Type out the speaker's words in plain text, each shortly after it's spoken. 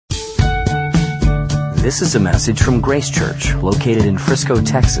This is a message from Grace Church, located in Frisco,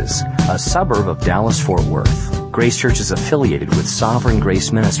 Texas, a suburb of Dallas-Fort Worth. Grace Church is affiliated with Sovereign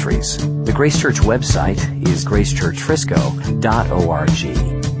Grace Ministries. The Grace Church website is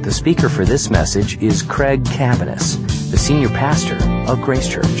gracechurchfrisco.org. The speaker for this message is Craig Cabanis, the senior pastor of Grace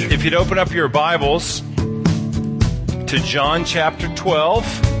Church. If you'd open up your Bibles to John chapter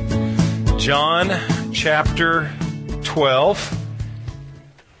 12. John chapter 12.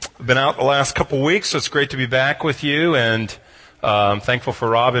 I've been out the last couple weeks, so it's great to be back with you, and I'm thankful for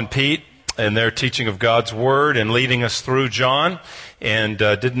Rob and Pete and their teaching of God's Word and leading us through John, and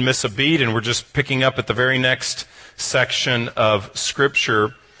didn't miss a beat, and we're just picking up at the very next section of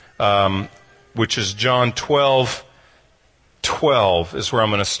Scripture, which is John 12:12 is where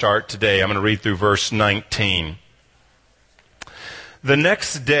I'm going to start today. I'm going to read through verse 19. The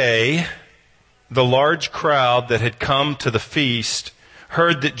next day, the large crowd that had come to the feast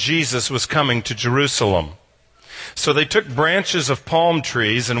heard that Jesus was coming to Jerusalem. So they took branches of palm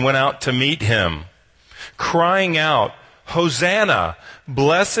trees and went out to meet him, crying out, "Hosanna!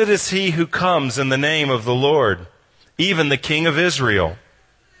 Blessed is he who comes in the name of the Lord, even the King of Israel."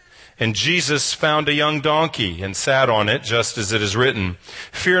 And Jesus found a young donkey and sat on it, just as it is written,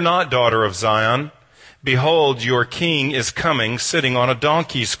 "Fear not, daughter of Zion. Behold, your king is coming, sitting on a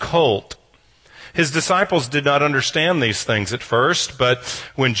donkey's colt." His disciples did not understand these things at first, but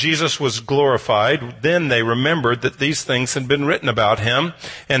when Jesus was glorified, then they remembered that these things had been written about him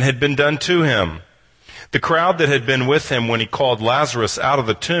and had been done to him. The crowd that had been with him when he called Lazarus out of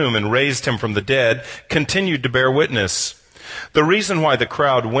the tomb and raised him from the dead continued to bear witness. The reason why the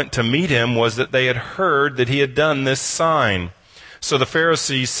crowd went to meet him was that they had heard that he had done this sign. So the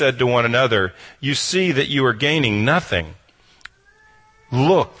Pharisees said to one another, "You see that you are gaining nothing.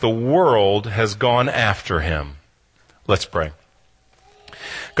 Look, the world has gone after him." Let's pray.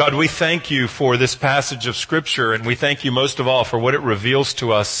 God, we thank you for this passage of Scripture, and we thank you most of all for what it reveals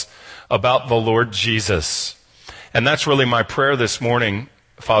to us about the Lord Jesus. And that's really my prayer this morning,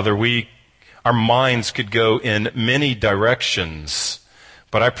 Father. Our minds could go in many directions,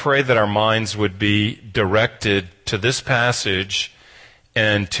 but I pray that our minds would be directed to this passage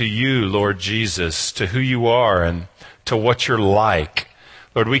and to you, Lord Jesus, to who you are and to what you're like.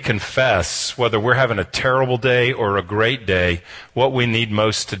 Lord, we confess, whether we're having a terrible day or a great day, what we need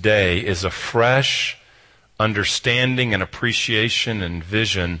most today is a fresh understanding and appreciation and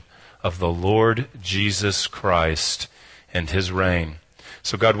vision of the Lord Jesus Christ and his reign.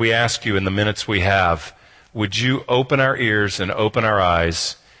 So God, we ask you in the minutes we have, would you open our ears and open our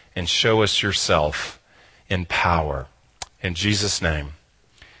eyes and show us yourself in power. In Jesus' name,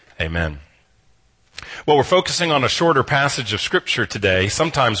 amen. Well, we're focusing on a shorter passage of Scripture today.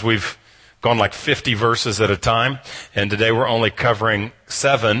 Sometimes we've gone like 50 verses at a time, and today we're only covering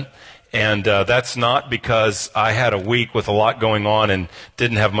 7. And that's not because I had a week with a lot going on and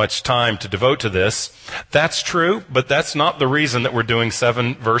didn't have much time to devote to this. That's true, but that's not the reason that we're doing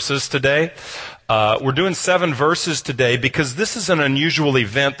 7 verses today. We're doing 7 verses today because this is an unusual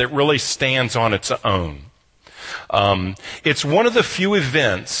event that really stands on its own. It's one of the few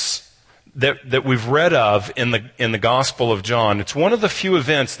events that we've read of in the Gospel of John. It's one of the few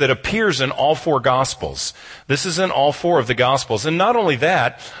events that appears in all 4 Gospels. This is in all 4 of the Gospels. And not only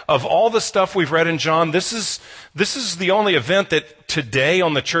that, of all the stuff we've read in John, this is the only event that today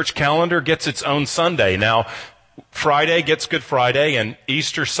on the church calendar gets its own Sunday. Now, Friday gets Good Friday and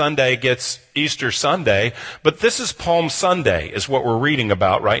Easter Sunday gets Easter Sunday, but this is Palm Sunday is what we're reading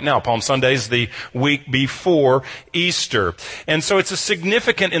about right now. Palm Sunday is the week before Easter. And so it's a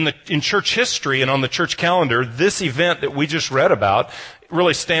significant in church history and on the church calendar, this event that we just read about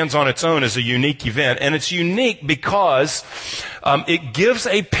really stands on its own as a unique event. And it's unique because it gives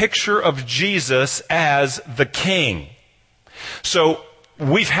a picture of Jesus as the King. So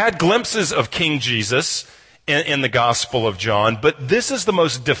we've had glimpses of King Jesus in the Gospel of John, but this is the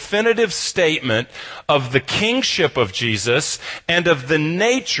most definitive statement of the kingship of Jesus and of the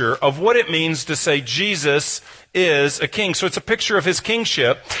nature of what it means to say Jesus is a king. So it's a picture of his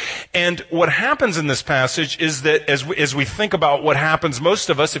kingship. And what happens in this passage is that as we think about what happens, most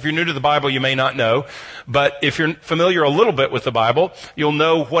of us, if you're new to the Bible, you may not know, but if you're familiar a little bit with the Bible, you'll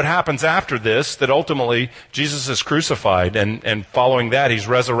know what happens after this, that ultimately Jesus is crucified and following that he's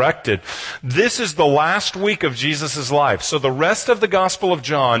resurrected. This is the last week of Jesus' life. So the rest of the Gospel of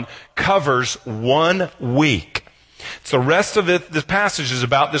John covers 1 week. So the rest of the passage is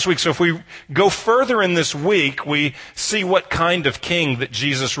about this week. So if we go further in this week, we see what kind of king that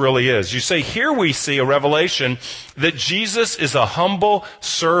Jesus really is. You say, here we see a revelation that Jesus is a humble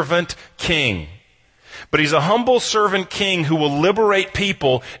servant king. But he's a humble servant king who will liberate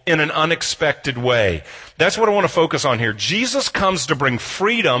people in an unexpected way. That's what I want to focus on here. Jesus comes to bring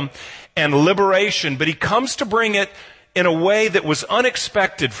freedom and liberation, but he comes to bring it in a way that was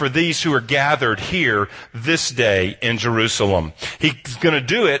unexpected for these who are gathered here this day in Jerusalem. He's going to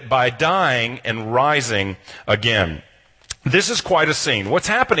do it by dying and rising again. This is quite a scene. What's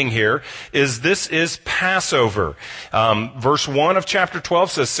happening here is this is Passover. Verse 1 of chapter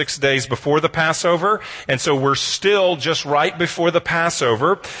 12 says 6 days before the Passover. And so we're still just right before the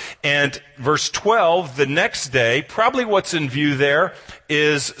Passover. And verse 12, the next day, probably what's in view there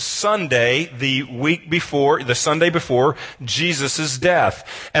is Sunday, the Sunday before Jesus'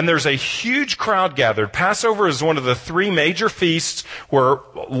 death. And there's a huge crowd gathered. Passover is one of the three major feasts where,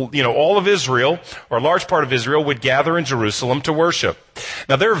 all of Israel, or a large part of Israel, would gather in Jerusalem to worship.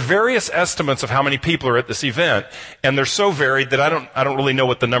 Now, there are various estimates of how many people are at this event, and they're so varied that I don't really know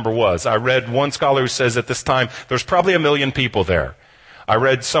what the number was. I read one scholar who says at this time there's probably 1 million people there. I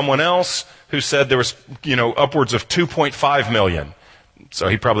read someone else who said there was, upwards of 2.5 million. So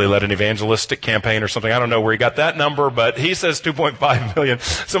he probably led an evangelistic campaign or something. I don't know where he got that number, but he says 2.5 million.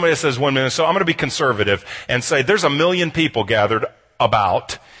 Somebody says 1 million. So I'm going to be conservative and say there's 1 million people gathered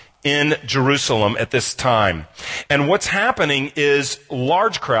about in Jerusalem at this time. And what's happening is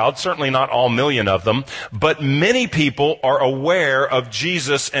large crowds, certainly not all 1 million of them, but many people are aware of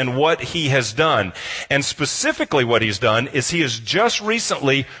Jesus and what he has done. And specifically what he's done is he has just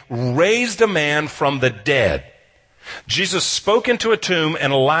recently raised a man from the dead. Jesus spoke into a tomb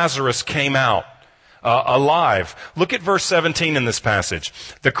and Lazarus came out alive. Look at verse 17 in this passage.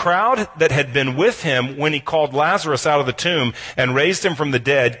 The crowd that had been with him when he called Lazarus out of the tomb and raised him from the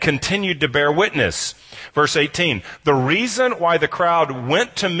dead continued to bear witness. Verse 18. The reason why the crowd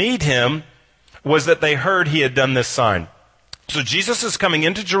went to meet him was that they heard he had done this sign. So Jesus is coming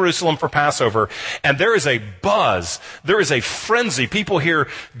into Jerusalem for Passover, and there is a buzz. There is a frenzy. People hear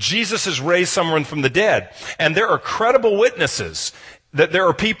Jesus has raised someone from the dead. And there are credible witnesses. That there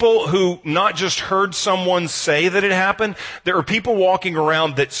are people who not just heard someone say that it happened, there are people walking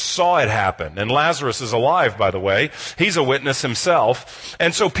around that saw it happen. And Lazarus is alive, by the way. He's a witness himself.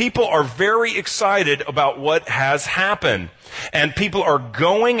 And so people are very excited about what has happened. And people are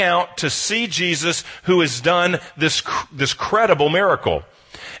going out to see Jesus who has done this credible miracle.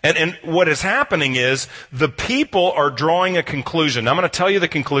 And what is happening is the people are drawing a conclusion. I'm going to tell you the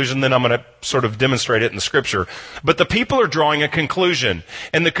conclusion, then I'm going to sort of demonstrate it in the scripture. But the people are drawing a conclusion.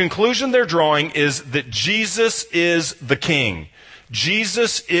 And the conclusion they're drawing is that Jesus is the king.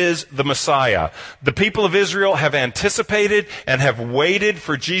 Jesus is the Messiah. The people of Israel have anticipated and have waited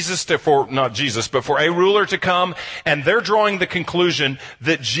for for a ruler to come, and they're drawing the conclusion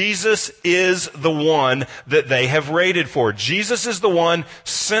that Jesus is the one that they have waited for. Jesus is the one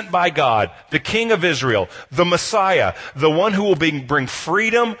sent by God, the King of Israel, the Messiah, the one who will bring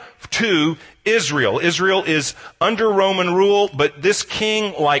freedom to Israel. Israel is under Roman rule, but this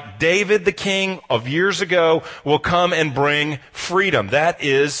king, like David the king of years ago, will come and bring freedom. That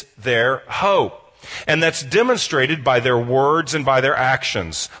is their hope. And that's demonstrated by their words and by their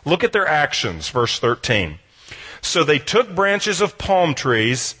actions. Look at their actions, verse 13. So they took branches of palm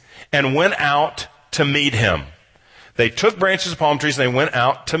trees and went out to meet him. They took branches of palm trees and they went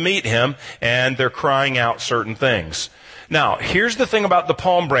out to meet him, and they're crying out certain things. Now, here's the thing about the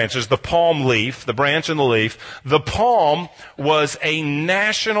palm branches, the palm leaf, the branch and the leaf. The palm was a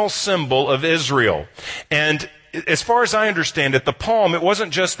national symbol of Israel. And as far as I understand it, the palm, it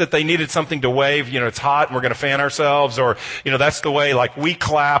wasn't just that they needed something to wave, it's hot and we're going to fan ourselves, or, that's the way, like we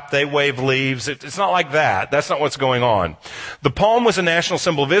clap, they wave leaves. It's not like that. That's not what's going on. The palm was a national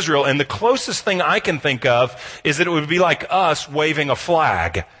symbol of Israel, and the closest thing I can think of is that it would be like us waving a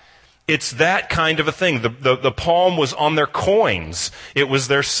flag. It's that kind of a thing. The palm was on their coins. It was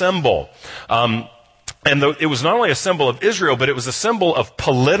their symbol. It was not only a symbol of Israel, but it was a symbol of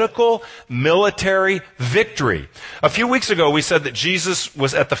political, military victory. A few weeks ago, we said that Jesus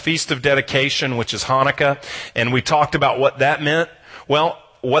was at the Feast of Dedication, which is Hanukkah, and we talked about what that meant. Well,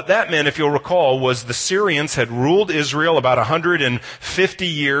 what that meant, if you'll recall, was the Syrians had ruled Israel about 150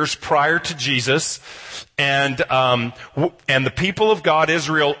 years prior to Jesus. And the people of God,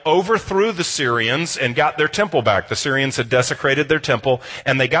 Israel, overthrew the Syrians and got their temple back. The Syrians had desecrated their temple,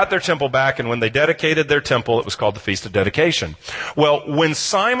 and they got their temple back, and when they dedicated their temple, it was called the Feast of Dedication. Well, when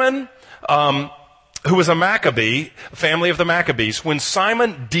Simon, who was a Maccabee, family of the Maccabees, when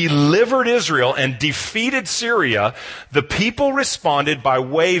Simon delivered Israel and defeated Syria, the people responded by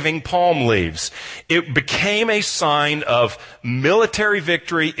waving palm leaves. It became a sign of military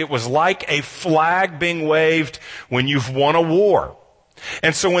victory. It was like a flag being waved when you've won a war.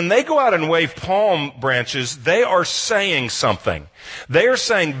 And so when they go out and wave palm branches, they are saying something. They are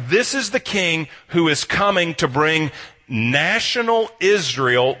saying, this is the king who is coming to bring national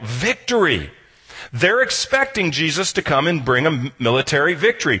Israel victory. They're expecting Jesus to come and bring a military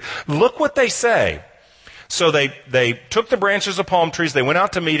victory. Look what they say. So they took the branches of palm trees, they went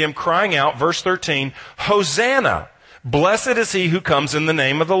out to meet him, crying out, verse 13, Hosanna! Blessed is he who comes in the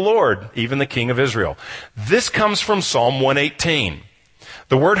name of the Lord, even the King of Israel. This comes from Psalm 118.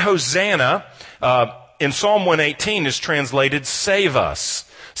 The word Hosanna in Psalm 118 is translated save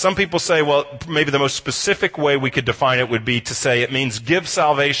us. Some people say, well, maybe the most specific way we could define it would be to say it means give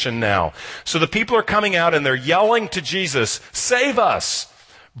salvation now. So the people are coming out and they're yelling to Jesus, save us,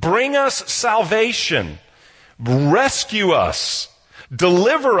 bring us salvation, rescue us,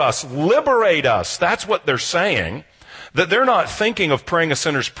 deliver us, liberate us. That's what they're saying. That they're not thinking of praying a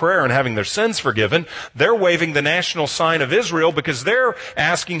sinner's prayer and having their sins forgiven. They're waving the national sign of Israel because they're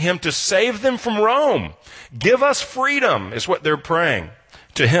asking him to save them from Rome. Give us freedom is what they're praying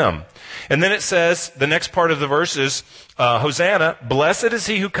to him. And then it says, the next part of the verse is, Hosanna, blessed is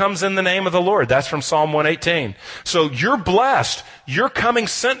he who comes in the name of the Lord. That's from Psalm 118. So you're blessed. You're coming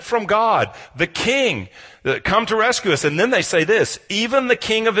sent from God, the King, come to rescue us. And then they say this, even the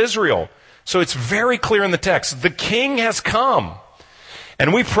King of Israel. So it's very clear in the text. The King has come.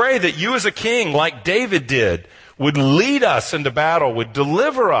 And we pray that you as a king, like David did, would lead us into battle, would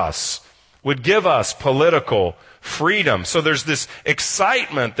deliver us, would give us political freedom. So there's this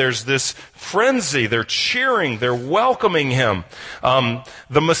excitement, there's this frenzy, they're cheering, they're welcoming him.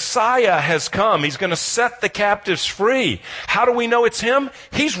 The Messiah has come. He's going to set the captives free. How do we know it's him?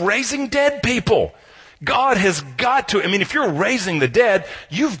 He's raising dead people. God has got to, if you're raising the dead,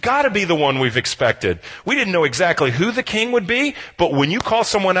 you've got to be the one we've expected. We didn't know exactly who the king would be, but when you call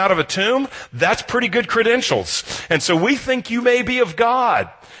someone out of a tomb, that's pretty good credentials. And so we think you may be of God.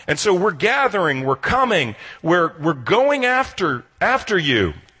 And so we're gathering, we're coming, we're going after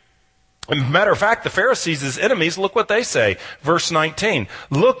you. As a matter of fact, the Pharisees, his enemies, look what they say. Verse 19.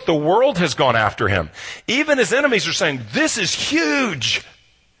 Look, the world has gone after him. Even his enemies are saying, this is huge.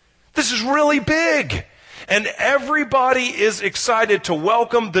 This is really big. And everybody is excited to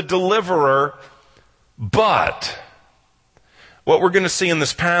welcome the deliverer. But what we're going to see in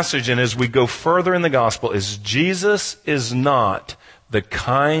this passage and as we go further in the gospel is Jesus is not the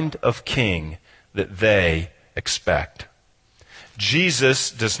kind of king that they expect.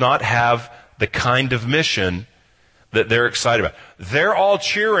 Jesus does not have the kind of mission that they're excited about. They're all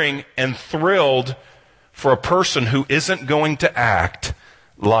cheering and thrilled for a person who isn't going to act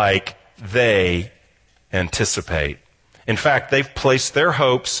like they anticipate. In fact, they've placed their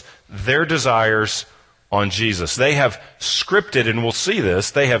hopes, their desires on Jesus. They have scripted, and we'll see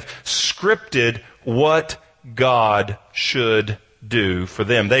this, they have scripted what God should do for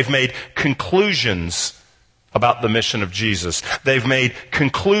them. They've made conclusions about the mission of Jesus. They've made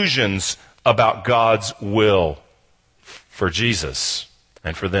conclusions about God's will for Jesus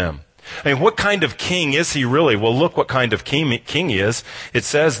and for them. What kind of king is he really? Well, look what kind of king he is. It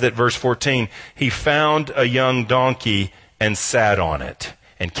says that, verse 14, he found a young donkey and sat on it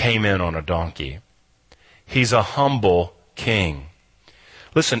and came in on a donkey. He's a humble king.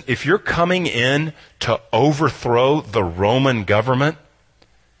 Listen, if you're coming in to overthrow the Roman government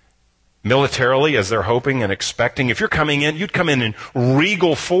militarily, as they're hoping and expecting, if you're coming in, you'd come in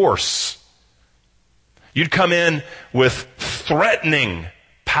regal force. You'd come in with threatening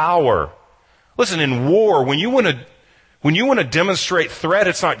power. Listen, in war, when you want to demonstrate threat,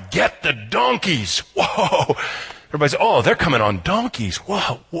 it's not get the donkeys. Whoa! Everybody says, oh, they're coming on donkeys.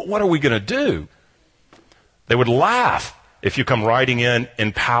 Whoa! What are we going to do? They would laugh if you come riding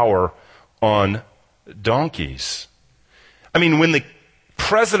in power on donkeys. When the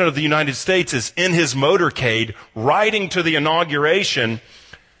President of the United States is in his motorcade riding to the inauguration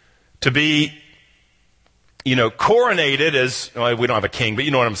to be coronated as, well, we don't have a king, but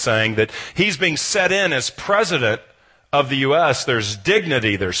you know what I'm saying, that he's being set in as president of the U.S. There's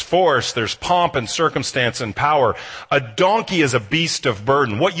dignity, there's force, there's pomp and circumstance and power. A donkey is a beast of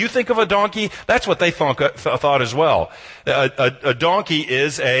burden. What you think of a donkey, that's what they thought as well. A donkey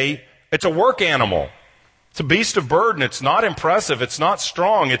is it's a work animal. It's a beast of burden. It's not impressive. It's not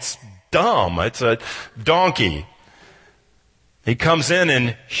strong. It's dumb. It's a donkey. He comes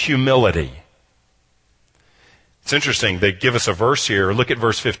in humility. It's interesting. They give us a verse here. Look at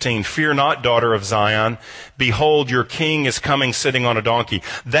verse 15. Fear not, daughter of Zion. Behold, your king is coming sitting on a donkey.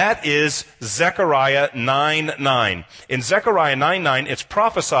 That is Zechariah 9:9. In Zechariah 9:9, it's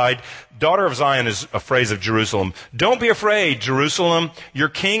prophesied. Daughter of Zion is a phrase of Jerusalem. Don't be afraid, Jerusalem. Your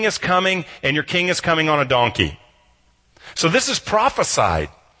king is coming, and your king is coming on a donkey. So this is prophesied.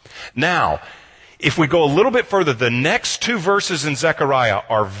 Now, if we go a little bit further, the next 2 verses in Zechariah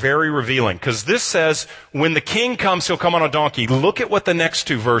are very revealing, because this says, when the king comes, he'll come on a donkey. Look at what the next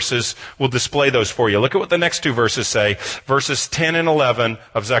 2 verses will display those for you. Look at what the next 2 verses say, verses 10 and 11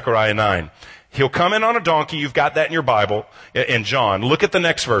 of Zechariah 9. He'll come in on a donkey. You've got that in your Bible, in John. Look at the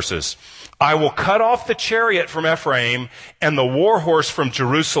next verses. I will cut off the chariot from Ephraim and the war horse from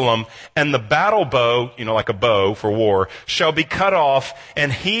Jerusalem, and the battle bow, like a bow for war, shall be cut off,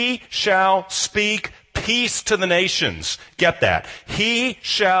 and he shall speak peace to the nations. Get that. He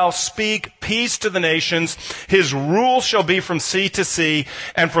shall speak peace to the nations. His rule shall be from sea to sea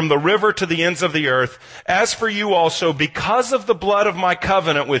and from the river to the ends of the earth. As for you also, because of the blood of my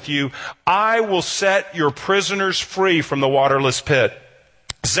covenant with you, I will set your prisoners free from the waterless pit.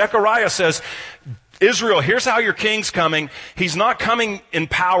 Zechariah says, Israel, here's how your king's coming. He's not coming in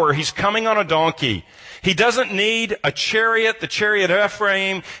power. He's coming on a donkey. He doesn't need a chariot, the chariot of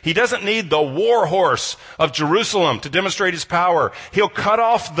Ephraim. He doesn't need the war horse of Jerusalem to demonstrate his power. He'll cut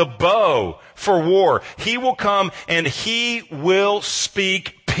off the bow for war. He will come and he will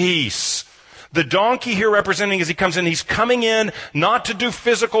speak peace. The donkey here representing as he comes in, he's coming in not to do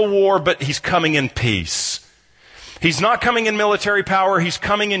physical war, but he's coming in peace. He's not coming in military power. He's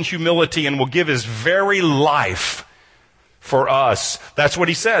coming in humility and will give his very life for us. That's what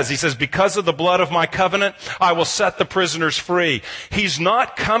he says. He says, because of the blood of my covenant, I will set the prisoners free. He's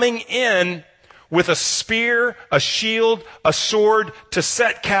not coming in with a spear, a shield, a sword to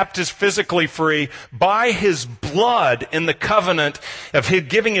set captives physically free. By his blood in the covenant of him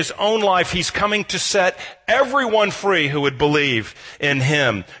giving his own life, he's coming to set everyone free who would believe in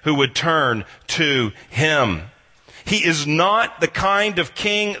him, who would turn to him. He is not the kind of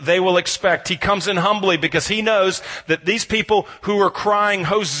king they will expect. He comes in humbly because he knows that these people who are crying,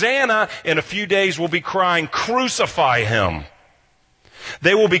 Hosanna, in a few days will be crying, crucify him.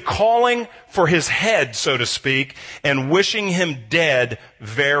 They will be calling for his head, so to speak, and wishing him dead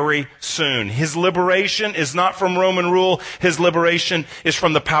very soon. His liberation is not from Roman rule. His liberation is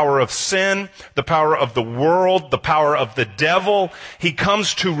from the power of sin, the power of the world, the power of the devil. He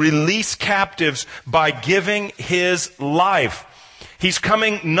comes to release captives by giving his life. He's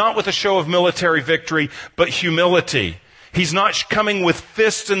coming not with a show of military victory, but humility. He's not coming with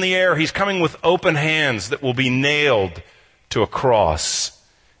fists in the air. He's coming with open hands that will be nailed to a cross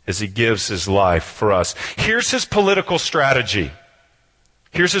as he gives his life for us. Here's his political strategy.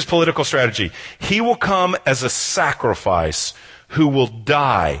 Here's his political strategy. He will come as a sacrifice who will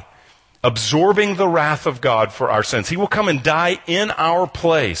die, absorbing the wrath of God for our sins. He will come and die in our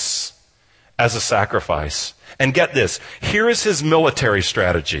place as a sacrifice. And get this, here is his military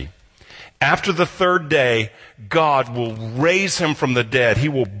strategy. After the 3rd day, God will raise him from the dead. He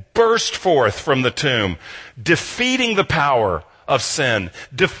will burst forth from the tomb, defeating the power of sin,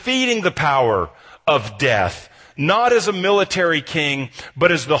 defeating the power of death, not as a military king,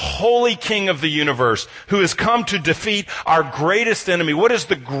 but as the holy king of the universe who has come to defeat our greatest enemy. What is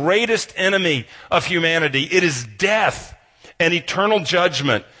the greatest enemy of humanity? It is death and eternal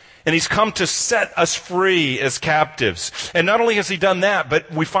judgment. And he's come to set us free as captives. And not only has he done that,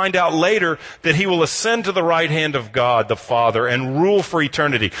 but we find out later that he will ascend to the right hand of God, the Father, and rule for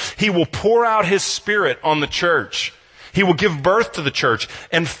eternity. He will pour out his Spirit on the church. He will give birth to the church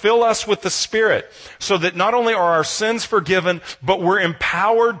and fill us with the Spirit so that not only are our sins forgiven, but we're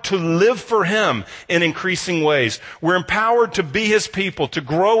empowered to live for him in increasing ways. We're empowered to be his people, to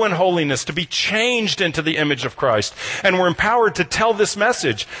grow in holiness, to be changed into the image of Christ. And we're empowered to tell this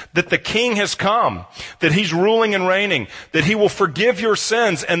message that the King has come, that he's ruling and reigning, that he will forgive your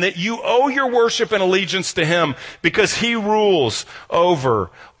sins, and that you owe your worship and allegiance to him because he rules over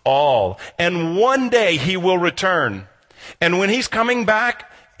all. And one day he will return. And when he's coming back,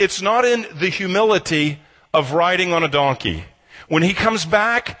 it's not in the humility of riding on a donkey. When he comes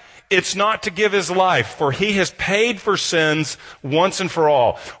back, it's not to give his life, for he has paid for sins once and for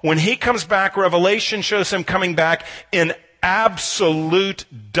all. When he comes back, Revelation shows him coming back in absolute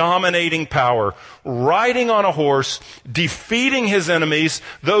dominating power, riding on a horse, defeating his enemies,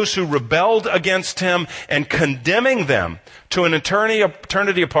 those who rebelled against him, and condemning them to an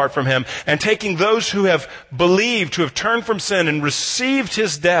eternity apart from him, and taking those who have believed, who have turned from sin and received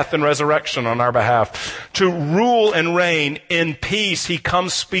his death and resurrection on our behalf, to rule and reign in peace. He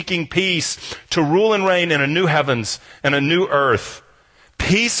comes speaking peace, to rule and reign in a new heavens and a new earth,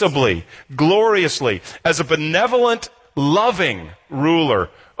 peaceably, gloriously, as a benevolent, loving ruler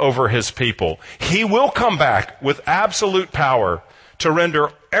over his people. He will come back with absolute power to render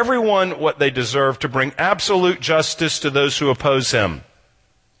everyone what they deserve, to bring absolute justice to those who oppose him.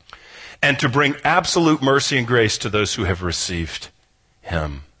 and to bring absolute mercy and grace to those who have received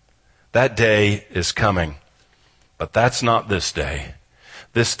him. That day is coming, but that's not this day.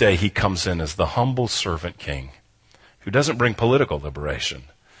 This day he comes in as the humble servant king who doesn't bring political liberation,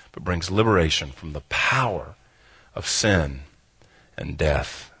 but brings liberation from the power of sin and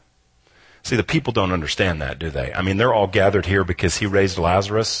death. See, the people don't understand that, do they? I mean, they're all gathered here because he raised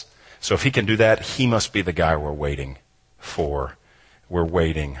Lazarus. So if he can do that, he must be the guy we're waiting for. We're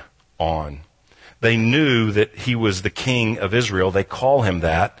waiting on. They knew that he was the king of Israel. They call him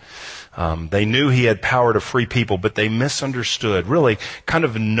that. They knew he had power to free people, but they misunderstood. Really, kind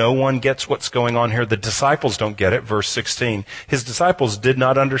of no one gets what's going on here. The disciples don't get it. Verse 16. His disciples did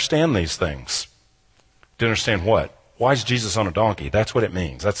not understand these things. Didn't understand what? Why is Jesus on a donkey? That's what it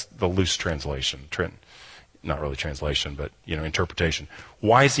means. That's the loose translation. Not really translation, but, interpretation.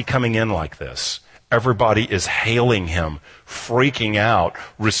 Why is he coming in like this? Everybody is hailing him, freaking out,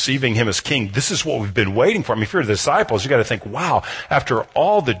 receiving him as king. This is what we've been waiting for. I mean, if you're the disciples, you got to think, wow, after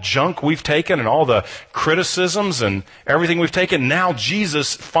all the junk we've taken and all the criticisms and everything we've taken, now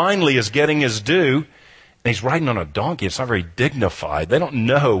Jesus finally is getting his due. And he's riding on a donkey. It's not very dignified. They don't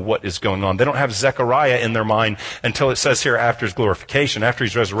know what is going on. They don't have Zechariah in their mind until it says here after his glorification, after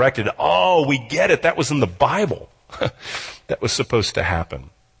he's resurrected. Oh, we get it. That was in the Bible. That was supposed to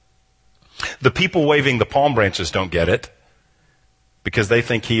happen. The people waving the palm branches don't get it because they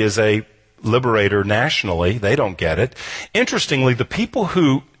think he is a liberator nationally. They don't get it. Interestingly, the people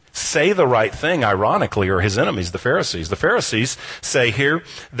who say the right thing, ironically, are his enemies, the Pharisees. The Pharisees say here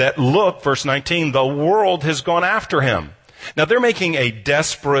that, look, verse 19, the world has gone after him. Now, they're making a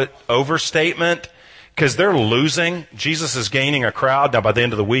desperate overstatement because they're losing. Jesus is gaining a crowd. Now, by the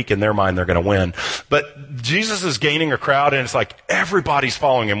end of the week, in their mind, they're going to win. But Jesus is gaining a crowd, and it's like everybody's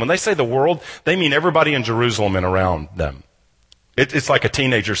following him. When they say the world, they mean everybody in Jerusalem and around them. It's like a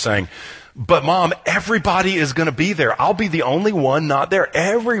teenager saying, but Mom, everybody is going to be there. I'll be the only one not there.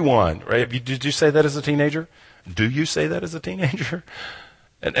 Everyone. Right? Did you say that as a teenager? Do you say that as a teenager?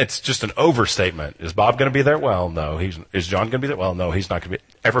 And it's just an overstatement. Is Bob going to be there? Well, no. Is John going to be there? Well, no, he's not going to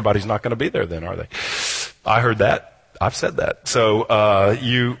be. Everybody's not going to be there then, are they? I heard that. I've said that. So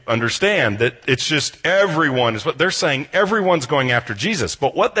you understand that it's just everyone is what they're saying. Everyone's going after Jesus.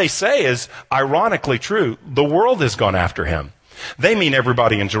 But what they say is ironically true. The world has gone after him. They mean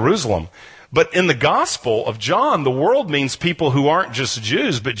everybody in Jerusalem. But in the Gospel of John, the world means people who aren't just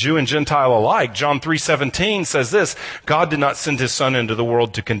Jews, but Jew and Gentile alike. John 3:17 says this, God did not send his Son into the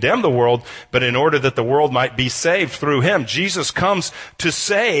world to condemn the world, but in order that the world might be saved through him. Jesus comes to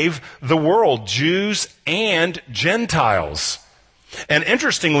save the world, Jews and Gentiles. And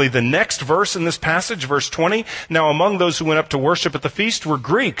interestingly, the next verse in this passage, verse 20, now among those who went up to worship at the feast were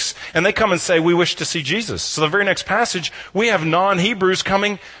Greeks, and they come and say, we wish to see Jesus. So the very next passage, we have non-Hebrews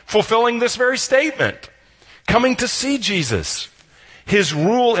coming, fulfilling this very statement, coming to see Jesus. His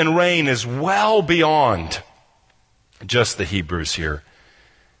rule and reign is well beyond just the Hebrews here.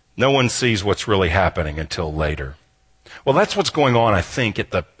 No one sees what's really happening until later. Well, that's what's going on, I think,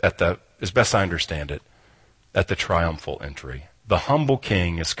 at the as best I understand it, at the triumphal entry. The humble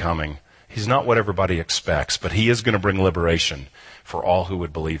king is coming. He's not what everybody expects, but he is going to bring liberation for all who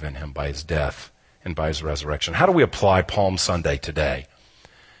would believe in him by his death and by his resurrection. How do we apply Palm Sunday today?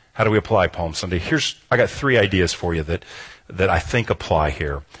 How do we apply Palm Sunday? I got 3 ideas for you that I think apply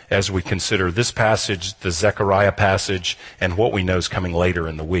here as we consider this passage, the Zechariah passage, and what we know is coming later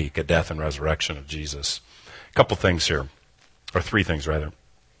in the week, a death and resurrection of Jesus. A couple things here, or 3 things rather.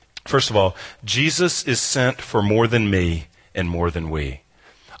 First of all, Jesus is sent for more than me and more than we.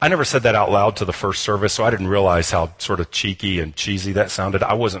 I never said that out loud to the first service, so I didn't realize how sort of cheeky and cheesy that sounded.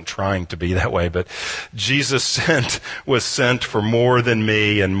 I wasn't trying to be that way, but Jesus was sent for more than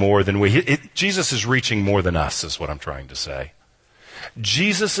me and more than we. Jesus is reaching more than us, is what I'm trying to say.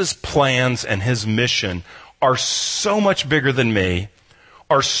 Jesus' plans and his mission are so much bigger than me,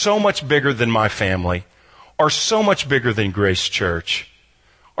 are so much bigger than my family, are so much bigger than Grace Church,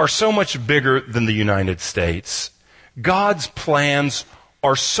 are so much bigger than the United States. God's plans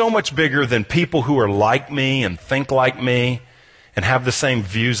are so much bigger than people who are like me and think like me and have the same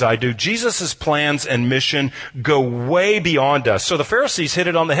views I do. Jesus' plans and mission go way beyond us. So the Pharisees hit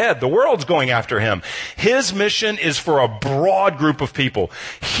it on the head. The world's going after him. His mission is for a broad group of people.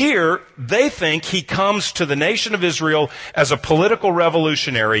 Here, they think he comes to the nation of Israel as a political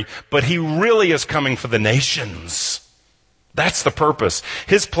revolutionary, but he really is coming for the nations. That's the purpose.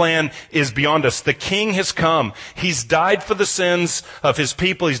 His plan is beyond us. The King has come. He's died for the sins of His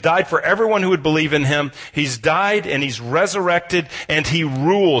people. He's died for everyone who would believe in Him. He's died and He's resurrected and He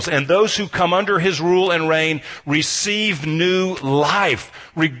rules. And those who come under His rule and reign receive new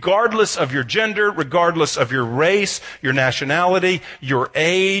life, regardless of your gender, regardless of your race, your nationality, your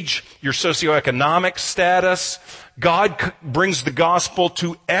age, your socioeconomic status. God brings the gospel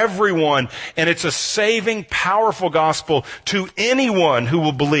to everyone, and it's a saving, powerful gospel to anyone who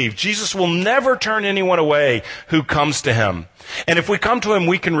will believe. Jesus will never turn anyone away who comes to Him. And if we come to Him,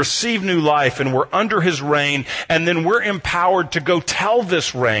 we can receive new life, and we're under His reign, and then we're empowered to go tell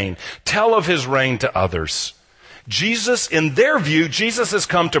this reign, tell of His reign to others. Jesus, in their view, Jesus has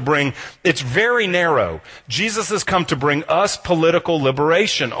come to bring, it's very narrow. Jesus has come to bring us political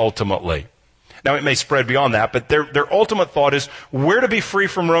liberation, ultimately. Now, it may spread beyond that, but their ultimate thought is, we're to be free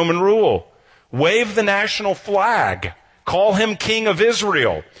from Roman rule. Wave the national flag. Call Him King of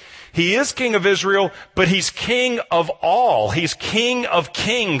Israel. He is King of Israel, but He's King of all. He's King of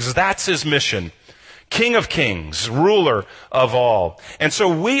kings. That's His mission. King of kings, ruler of all. And so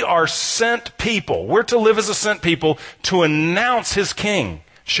we are sent people. We're to live as a sent people to announce His king.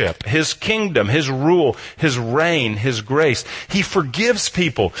 His kingdom, His rule, His reign, His grace. He forgives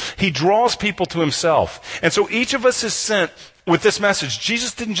people. He draws people to Himself. And so each of us is sent with this message.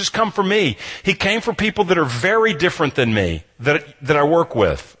 Jesus didn't just come for me. He came for people that are very different than me, that I work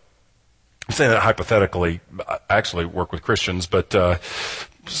with. I'm saying that hypothetically. I actually work with Christians, but a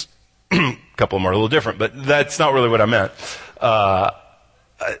couple of them are a little different, but that's not really what I meant.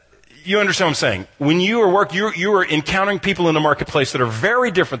 You understand what I'm saying? When you are you are encountering people in the marketplace that are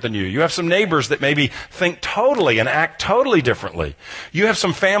very different than you. You have some neighbors that maybe think totally and act totally differently. You have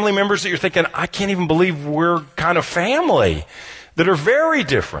some family members that you're thinking, I can't even believe we're kind of family, that are very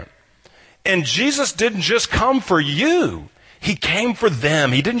different. And Jesus didn't just come for you. He came for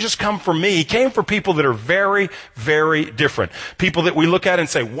them. He didn't just come for me. He came for people that are very, very different. People that we look at and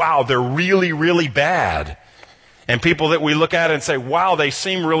say, wow, they're really, really bad. And people that we look at and say, wow, they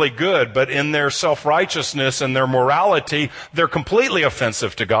seem really good, but in their self-righteousness and their morality, they're completely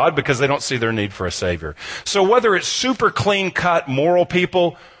offensive to God because they don't see their need for a Savior. So whether it's super clean-cut moral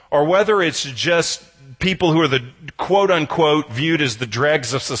people, or whether it's just people who are the quote-unquote viewed as the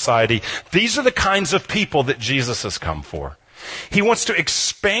dregs of society, these are the kinds of people that Jesus has come for. He wants to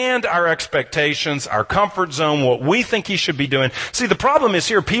expand our expectations, our comfort zone, what we think He should be doing. See, the problem is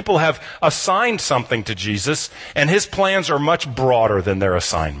here, people have assigned something to Jesus, and His plans are much broader than their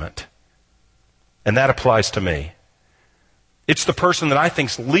assignment. And that applies to me. It's the person that I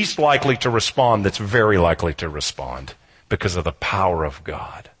think's least likely to respond that's very likely to respond because of the power of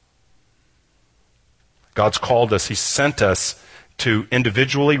God. God's called us. He sent us to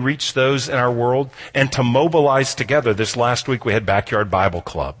individually reach those in our world and to mobilize together. This last week we had backyard Bible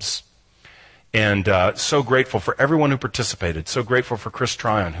clubs. And so grateful for everyone who participated. So grateful for Chris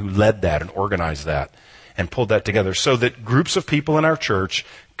Tryon who led that and organized that and pulled that together so that groups of people in our church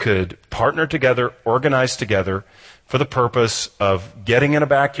could partner together, organize together for the purpose of getting in a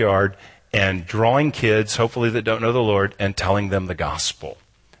backyard and drawing kids, hopefully that don't know the Lord, and telling them the gospel,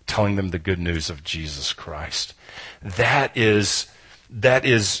 telling them the good news of Jesus Christ. That's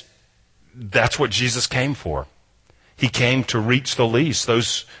what Jesus came for. He came to reach the least,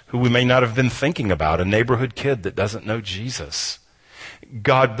 those who we may not have been thinking about, a neighborhood kid that doesn't know Jesus.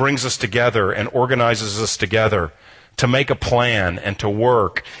 God brings us together and organizes us together to make a plan and to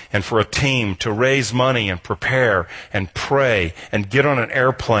work and for a team to raise money and prepare and pray and get on an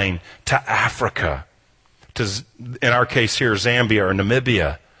airplane to Africa, to, in our case here, Zambia or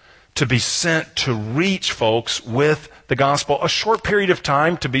Namibia, to be sent to reach folks with the gospel. A short period of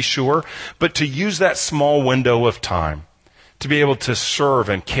time, to be sure, but to use that small window of time to be able to serve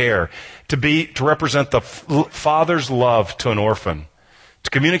and care, to represent the Father's love to an orphan, to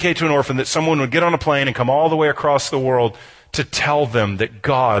communicate to an orphan that someone would get on a plane and come all the way across the world to tell them that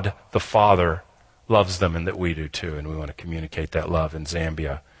God, the Father, loves them and that we do too, and we want to communicate that love in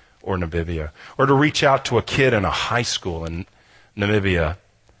Zambia or Namibia. Or to reach out to a kid in a high school in Namibia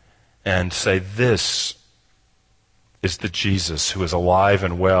and say, this is the Jesus who is alive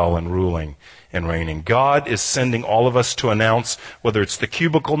and well and ruling and reigning. God is sending all of us to announce, whether it's the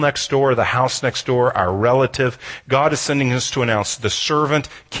cubicle next door, the house next door, our relative, God is sending us to announce the servant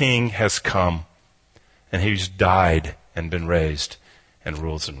king has come, and He's died and been raised and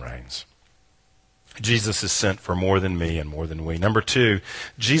rules and reigns. Jesus is sent for more than me and more than we. Number 2,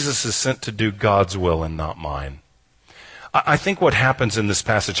 Jesus is sent to do God's will and not mine. I think what happens in this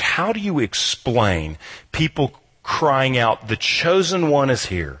passage, how do you explain people crying out, the chosen one is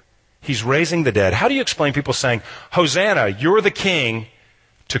here. He's raising the dead. How do you explain people saying, Hosanna, you're the king,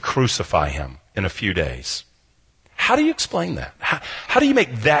 to crucify him in a few days? How do you explain that? How do you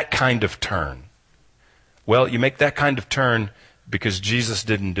make that kind of turn? Well, you make that kind of turn because Jesus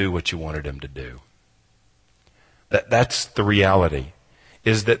didn't do what you wanted him to do. That's the reality,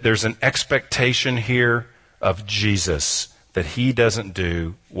 is that there's an expectation here of Jesus that he doesn't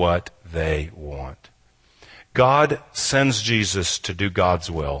do what they want. God sends Jesus to do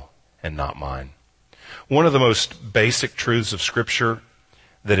God's will and not mine. One of the most basic truths of Scripture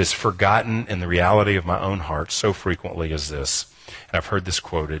that is forgotten in the reality of my own heart so frequently is this, and I've heard this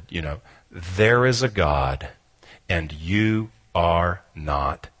quoted, there is a God and you are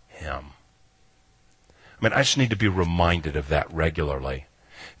not him. I just need to be reminded of that regularly,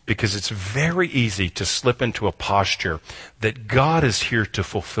 because it's very easy to slip into a posture that God is here to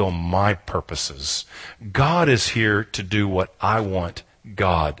fulfill my purposes. God is here to do what I want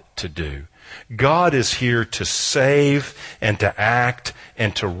God to do. God is here to save and to act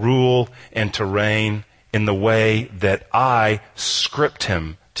and to rule and to reign in the way that I script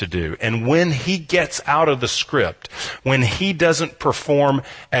him to do. And when he gets out of the script, when he doesn't perform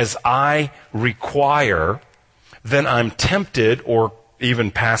as I require, then I'm tempted, or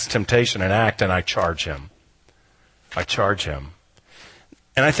even past temptation, and act, and I charge him. I charge him.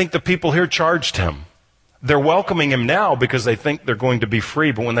 And I think the people here charged him. They're welcoming him now because they think they're going to be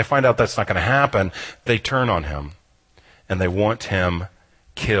free, but when they find out that's not going to happen, they turn on him. And they want him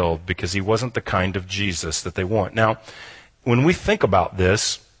killed because he wasn't the kind of Jesus that they want. Now, when we think about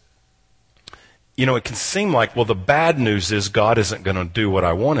this, it can seem like, well, the bad news is God isn't going to do what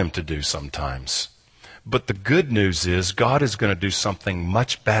I want him to do sometimes. But the good news is God is going to do something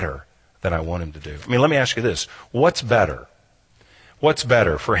much better than I want him to do. Let me ask you this. What's better? What's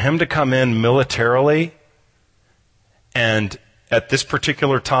better? For him to come in militarily and at this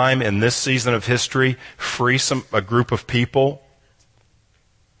particular time in this season of history free a group of people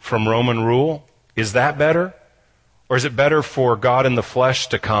from Roman rule? Is that better? Or is it better for God in the flesh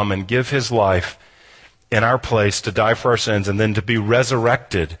to come and give his life in our place to die for our sins and then to be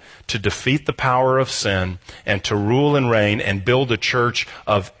resurrected to defeat the power of sin and to rule and reign and build a church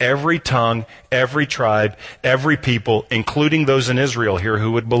of every tongue, every tribe, every people, including those in Israel here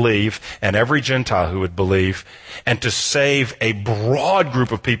who would believe, and every Gentile who would believe, and to save a broad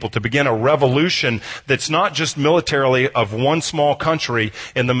group of people, to begin a revolution that's not just militarily of one small country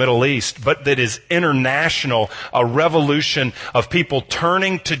in the Middle East, but that is international, a revolution of people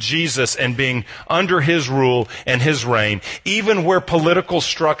turning to Jesus and being under his rule and his reign, even where political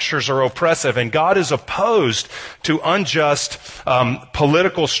structures are oppressive. And God is opposed to unjust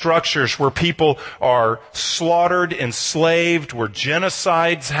political structures where people are slaughtered, enslaved, where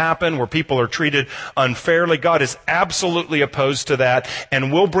genocides happen, where people are treated unfairly. God is absolutely opposed to that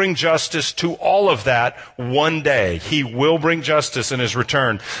and will bring justice to all of that one day. He will bring justice in his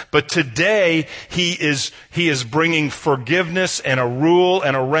return. But today, he is bringing forgiveness and a rule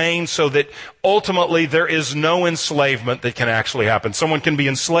and a reign so that ultimately there is no enslavement that can actually happen. Someone can be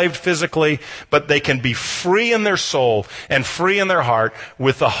enslaved physically, but they can be free in their soul and free in their heart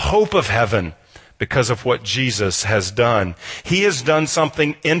with the hope of heaven because of what Jesus has done. He has done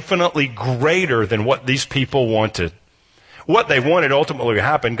something infinitely greater than what these people wanted. What they wanted ultimately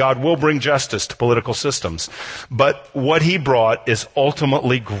happened. God will bring justice to political systems. But what he brought is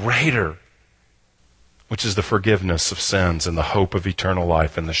ultimately greater, which is the forgiveness of sins and the hope of eternal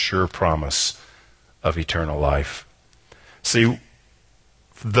life and the sure promise of eternal life. See,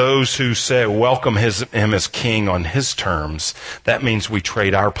 those who say welcome him as king on his terms, that means we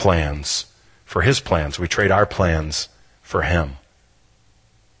trade our plans for his plans. We trade our plans for him.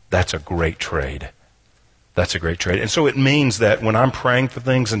 That's a great trade. That's a great trade. And so it means that when I'm praying for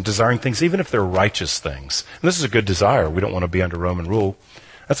things and desiring things, even if they're righteous things, and this is a good desire, we don't want to be under Roman rule.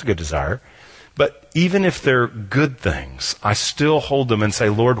 That's a good desire. But even if they're good things, I still hold them and say,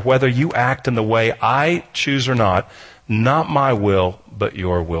 Lord, whether you act in the way I choose or not my will, but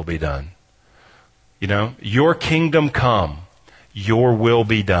your will be done. Your kingdom come, your will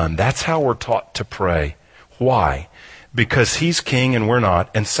be done. That's how we're taught to pray. Why? Because he's king and we're not.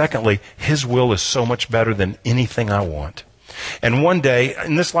 And secondly, his will is so much better than anything I want. And one day,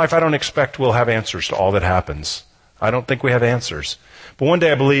 in this life, I don't expect we'll have answers to all that happens. I don't think we have answers. But one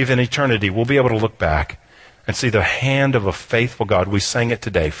day I believe in eternity we'll be able to look back and see the hand of a faithful God. We sang it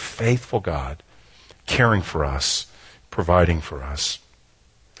today, faithful God, caring for us, providing for us.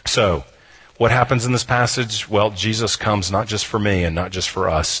 So, what happens in this passage? Well, Jesus comes not just for me and not just for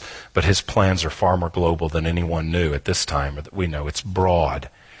us, but his plans are far more global than anyone knew at this time or that we know. It's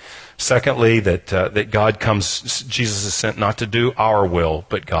broad. Secondly, that God comes, Jesus is sent not to do our will,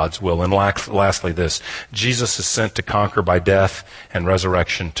 but God's will. And lastly, this, Jesus is sent to conquer by death and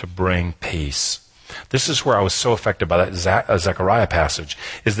resurrection to bring peace. This is where I was so affected by that Zechariah passage,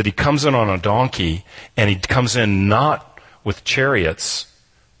 is that he comes in on a donkey, and he comes in not with chariots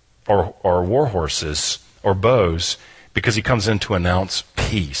or war horses or bows, because he comes in to announce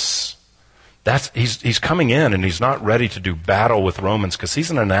peace. He's coming in, and he's not ready to do battle with Romans, because he's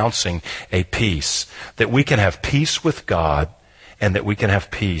announcing a peace, that we can have peace with God and that we can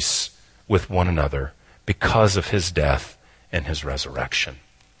have peace with one another because of his death and his resurrection.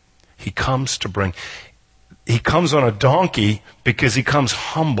 He comes on a donkey because he comes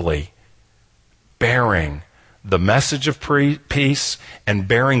humbly, bearing the message of peace and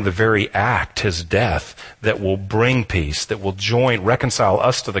bearing the very act, his death, that will bring peace, that will reconcile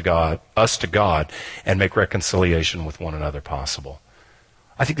us to God, and make reconciliation with one another possible.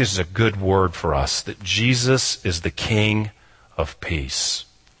 I think this is a good word for us, that Jesus is the King of peace.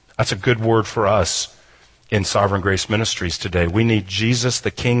 That's a good word for us in Sovereign Grace Ministries today. We need Jesus,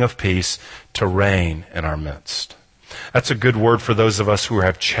 the King of peace, to reign in our midst. That's a good word for those of us who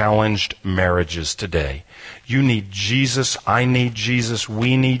have challenged marriages today. You need Jesus. I need Jesus.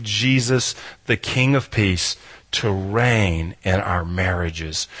 We need Jesus, the King of peace, to reign in our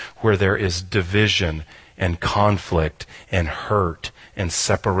marriages where there is division and conflict and hurt and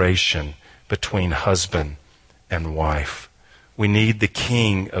separation between husband and wife. We need the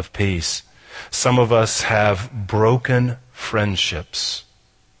King of peace. Some of us have broken friendships.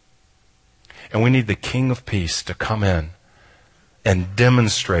 And we need the King of peace to come in and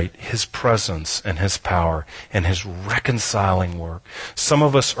demonstrate his presence and his power and his reconciling work. Some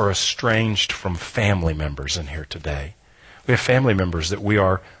of us are estranged from family members in here today. We have family members that we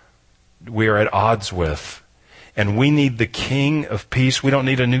are at odds with. And we need the King of peace. We don't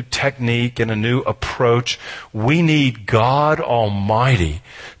need a new technique and a new approach. We need God Almighty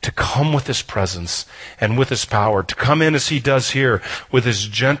to come with his presence and with his power, to come in as he does here with his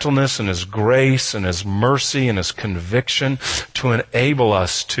gentleness and his grace and his mercy and his conviction, to enable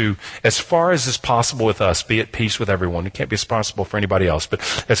us to, as far as is possible with us, be at peace with everyone. It can't be as possible for anybody else, but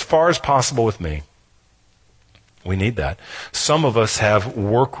as far as possible with me. We need that. Some of us have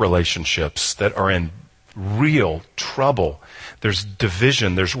work relationships that are in real trouble. There's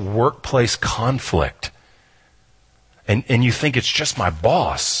division. There's workplace conflict. And you think it's just my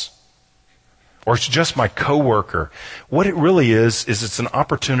boss or it's just my coworker. What it really is it's an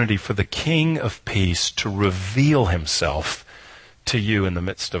opportunity for the King of peace to reveal himself to you in the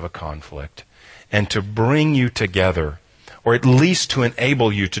midst of a conflict and to bring you together, or at least to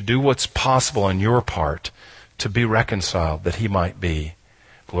enable you to do what's possible on your part to be reconciled, that he might be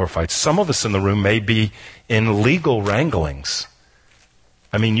glorified. Some of us in the room may be in legal wranglings.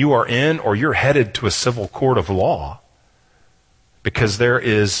 I mean, you are in or you're headed to a civil court of law because there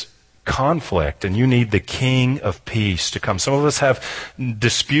is conflict and you need the King of peace to come. Some of us have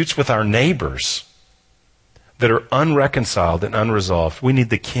disputes with our neighbors that are unreconciled and unresolved. We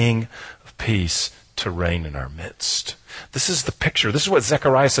need the King of peace to reign in our midst. This is the picture. This is what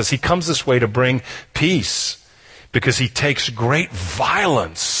Zechariah says. He comes this way to bring peace, because he takes great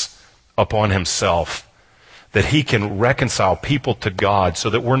violence upon himself, that he can reconcile people to God so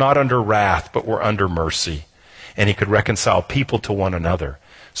that we're not under wrath, but we're under mercy. And he could reconcile people to one another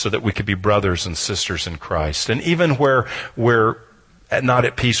so that we could be brothers and sisters in Christ. And even where we're not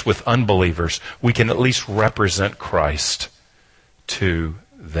at peace with unbelievers, we can at least represent Christ to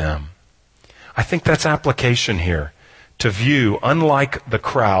them. I think that's application here. To view, unlike the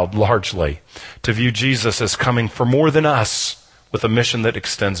crowd largely, to view Jesus as coming for more than us with a mission that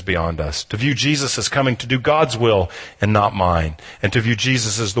extends beyond us. To view Jesus as coming to do God's will and not mine. And to view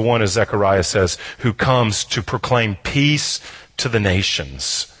Jesus as the one, as Zechariah says, who comes to proclaim peace to the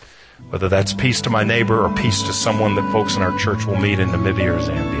nations. Whether that's peace to my neighbor or peace to someone that folks in our church will meet in Namibia or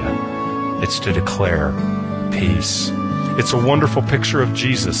Zambia. It's to declare peace. It's a wonderful picture of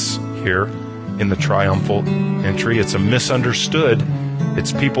Jesus here in the triumphal entry. It's a misunderstood.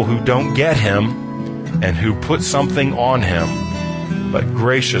 It's people who don't get him and who put something on him. But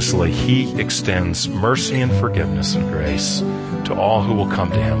graciously, he extends mercy and forgiveness and grace to all who will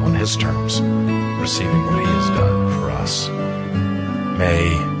come to him on his terms, receiving what he has done for us. May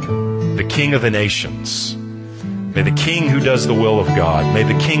the King of the nations, may the King who does the will of God, may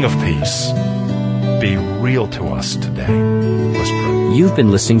the King of peace be real to us today. Let's pray. You've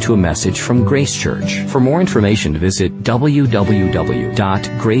been listening to a message from Grace Church. For more information, visit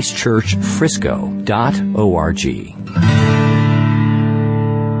www.gracechurchfrisco.org.